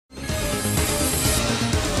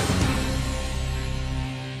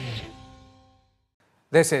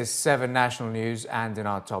This is 7 National News, and in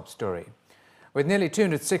our top story. With nearly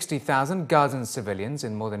 260,000 Gazan civilians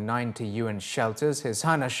in more than 90 UN shelters, His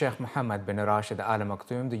Highness Sheikh Mohammed bin Rashid Al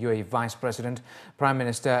Maktoum, the UAE Vice President, Prime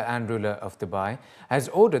Minister and ruler of Dubai, has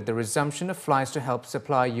ordered the resumption of flights to help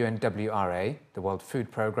supply UNWRA, the World Food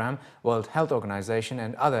Programme, World Health Organization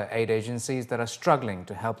and other aid agencies that are struggling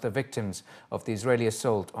to help the victims of the Israeli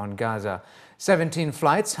assault on Gaza. 17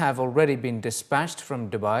 flights have already been dispatched from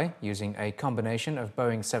Dubai using a combination of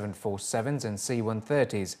Boeing 747s and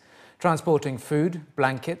C-130s, transporting food,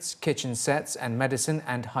 blankets, kitchen sets and medicine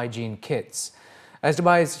and hygiene kits. As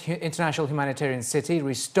Dubai's international humanitarian city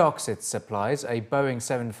restocks its supplies, a Boeing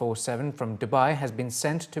 747 from Dubai has been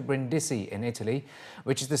sent to Brindisi in Italy,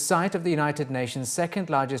 which is the site of the United Nations'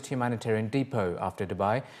 second-largest humanitarian depot after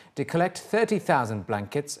Dubai, to collect 30,000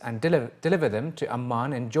 blankets and deliver them to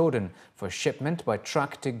Amman in Jordan for shipment by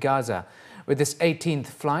truck to Gaza. With this 18th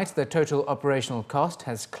flight, the total operational cost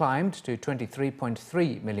has climbed to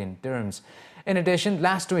 23.3 million dirhams. In addition,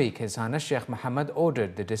 last week, His Highness Sheikh Mohammed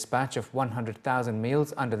ordered the dispatch of 100,000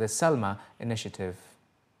 meals under the Salma initiative.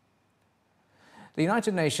 The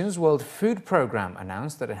United Nations World Food Programme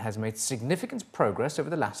announced that it has made significant progress over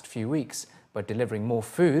the last few weeks by delivering more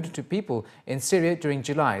food to people in Syria during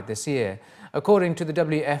July this year. According to the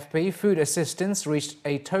WFP, food assistance reached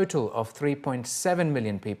a total of 3.7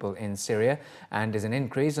 million people in Syria and is an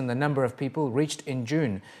increase in the number of people reached in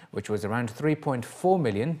June, which was around 3.4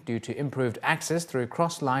 million due to improved access through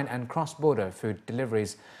cross-line and cross-border food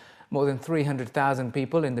deliveries. More than 300,000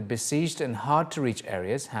 people in the besieged and hard-to-reach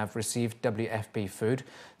areas have received WFP food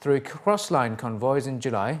through cross-line convoys in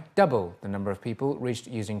July, double the number of people reached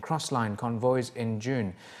using cross-line convoys in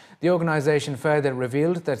June. The organization further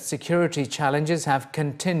revealed that security challenges have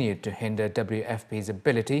continued to hinder WFP's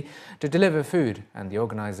ability to deliver food, and the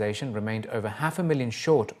organization remained over 500,000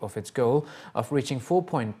 short of its goal of reaching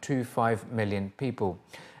 4.25 million people.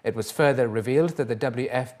 It was further revealed that the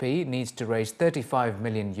WFP needs to raise $35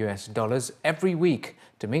 million every week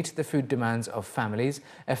to meet the food demands of families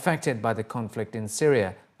affected by the conflict in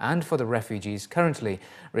Syria and for the refugees currently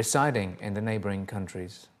residing in the neighboring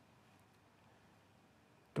countries.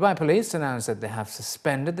 Dubai police announced that they have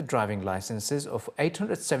suspended the driving licenses of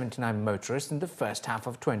 879 motorists in the first half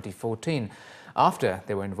of 2014 after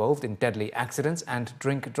they were involved in deadly accidents and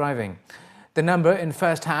drink driving. The number in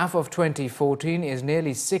first half of 2014 is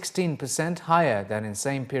nearly 16% higher than in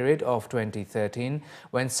same period of 2013,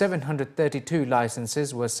 when 732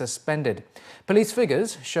 licenses were suspended. Police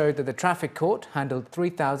figures showed that the traffic court handled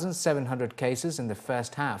 3,700 cases in the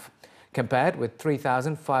first half, compared with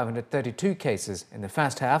 3,532 cases in the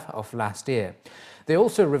first half of last year. They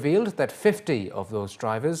also revealed that 50 of those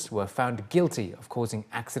drivers were found guilty of causing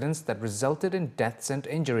accidents that resulted in deaths and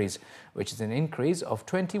injuries, which is an increase of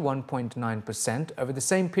 21.9% over the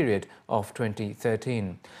same period of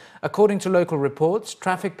 2013. According to local reports,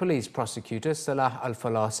 traffic police prosecutor Salah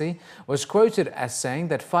Al-Falasi was quoted as saying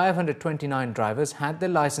that 529 drivers had their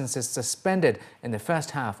licenses suspended in the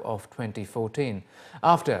first half of 2014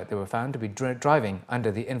 after they were found to be driving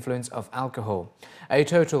under the influence of alcohol. A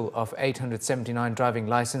total of 879 driving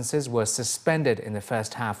licenses were suspended in the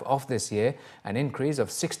first half of this year, an increase of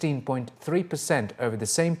 16.3% over the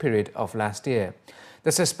same period of last year.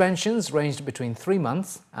 The suspensions ranged between 3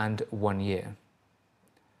 months and 1 year.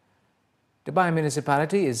 Dubai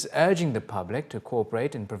municipality is urging the public to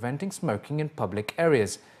cooperate in preventing smoking in public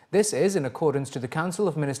areas. This is in accordance to the Council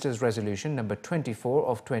of Ministers Resolution No. 24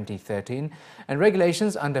 of 2013 and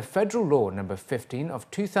regulations under Federal Law No. 15 of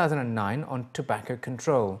 2009 on tobacco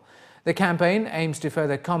control. The campaign aims to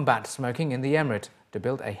further combat smoking in the Emirate, to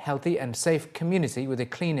build a healthy and safe community with a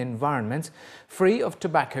clean environment free of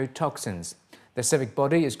tobacco toxins. The civic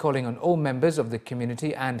body is calling on all members of the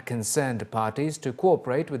community and concerned parties to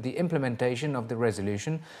cooperate with the implementation of the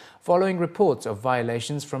resolution following reports of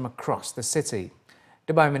violations from across the city.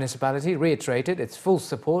 Dubai municipality reiterated its full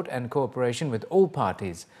support and cooperation with all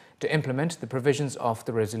parties to implement the provisions of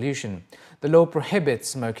the resolution. The law prohibits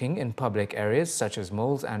smoking in public areas such as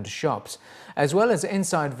malls and shops, as well as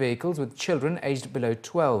inside vehicles with children aged below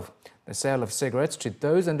 12. The sale of cigarettes to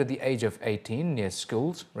those under the age of 18 near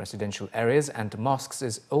schools, residential areas and mosques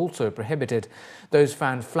is also prohibited. Those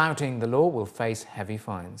found flouting the law will face heavy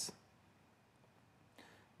fines.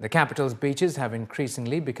 The capital's beaches have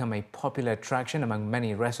increasingly become a popular attraction among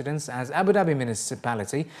many residents, as Abu Dhabi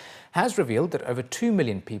municipality has revealed that over 2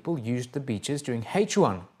 million people used the beaches during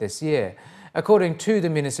H1 this year. According to the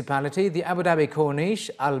municipality, the Abu Dhabi Corniche,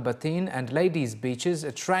 Al Bateen and Ladies Beaches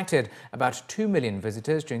attracted about 2 million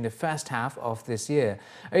visitors during the first half of this year.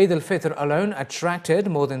 Eid al-Fitr alone attracted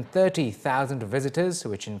more than 30,000 visitors,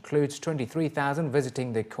 which includes 23,000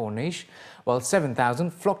 visiting the Corniche, while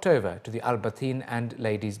 7,000 flocked over to the Al Bateen and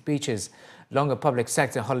Ladies Beaches. Longer public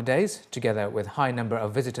sector holidays, together with high number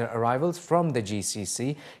of visitor arrivals from the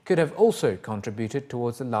GCC, could have also contributed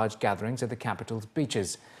towards the large gatherings at the capital's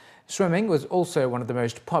beaches. Swimming was also one of the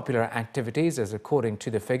most popular activities, as according to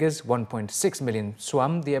the figures, 1.6 million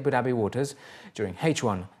swam the Abu Dhabi waters during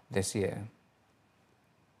H1 this year.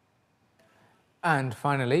 And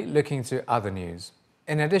finally, looking to other news.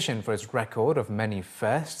 In addition for its record of many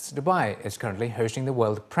firsts, Dubai is currently hosting the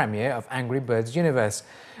world premiere of Angry Birds Universe.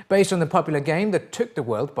 Based on the popular game that took the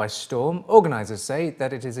world by storm, organisers say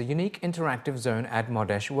that it is a unique interactive zone at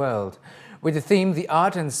Modesh World. With the theme, the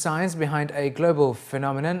art and science behind a global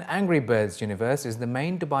phenomenon, Angry Birds Universe is the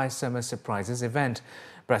main Dubai Summer Surprises event.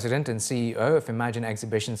 President and CEO of Imagine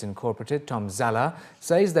Exhibitions Incorporated, Tom Zala,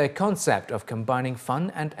 says their concept of combining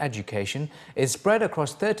fun and education is spread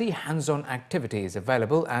across 30 hands-on activities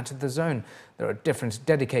available at the zone. There are different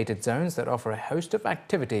dedicated zones that offer a host of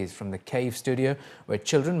activities, from the cave studio, where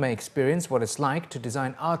children may experience what it's like to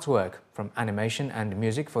design artwork, from animation and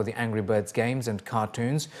music for the Angry Birds games and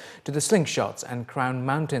cartoons, to the slingshots and crown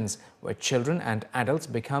mountains, where children and adults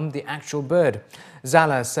become the actual bird.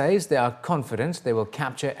 Zala says they are confident they will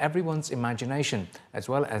capture everyone's imagination, as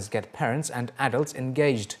well as get parents and adults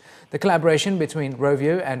engaged. The collaboration between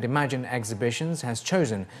Rovio and Imagine Exhibitions has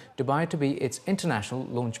chosen Dubai to be its international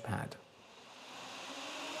launchpad.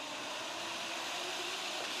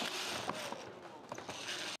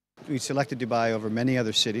 We selected Dubai over many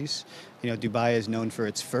other cities. Dubai is known for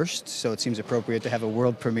its first, so it seems appropriate to have a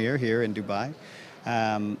world premiere here in Dubai.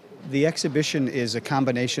 The exhibition is a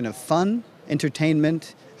combination of fun,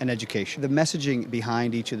 entertainment, and education. The messaging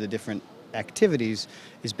behind each of the different activities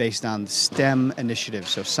is based on STEM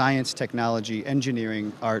initiatives, so science, technology,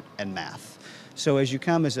 engineering, art, and math. So as you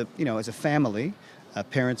come as a family,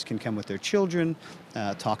 parents can come with their children,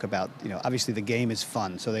 talk about, obviously the game is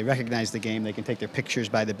fun, so they recognize the game, they can take their pictures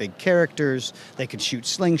by the big characters, they can shoot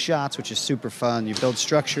slingshots, which is super fun, you build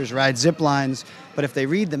structures, ride zip lines, but if they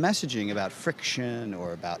read the messaging about friction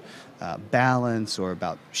or about balance or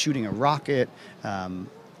about shooting a rocket,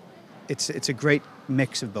 it's a great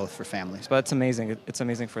mix of both for families. But it's amazing. It's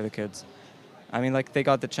amazing for the kids. I mean, they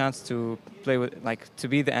got the chance to play with, to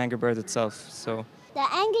be the Angry Bird itself, so. The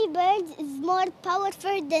Angry Birds is more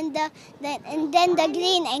powerful than the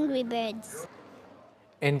green Angry Birds.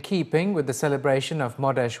 In keeping with the celebration of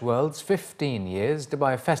Modesh World's 15 years,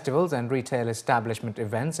 Dubai Festivals and Retail Establishment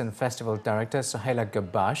Events and Festival Director Sohaila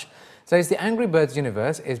Gabash says the Angry Birds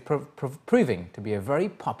universe is proving to be a very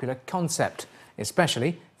popular concept,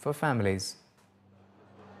 especially for families.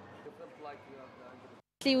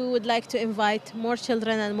 We would like to invite more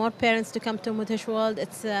children and more parents to come to Modesh World.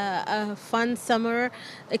 It's a fun summer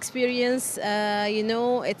experience.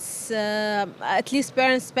 It's at least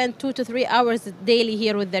parents spend 2 to 3 hours daily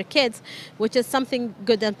here with their kids, which is something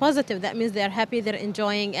good and positive. That means they're happy, they're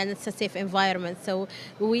enjoying, and it's a safe environment. So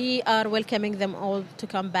we are welcoming them all to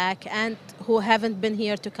come back, and who haven't been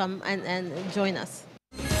here to come and join us.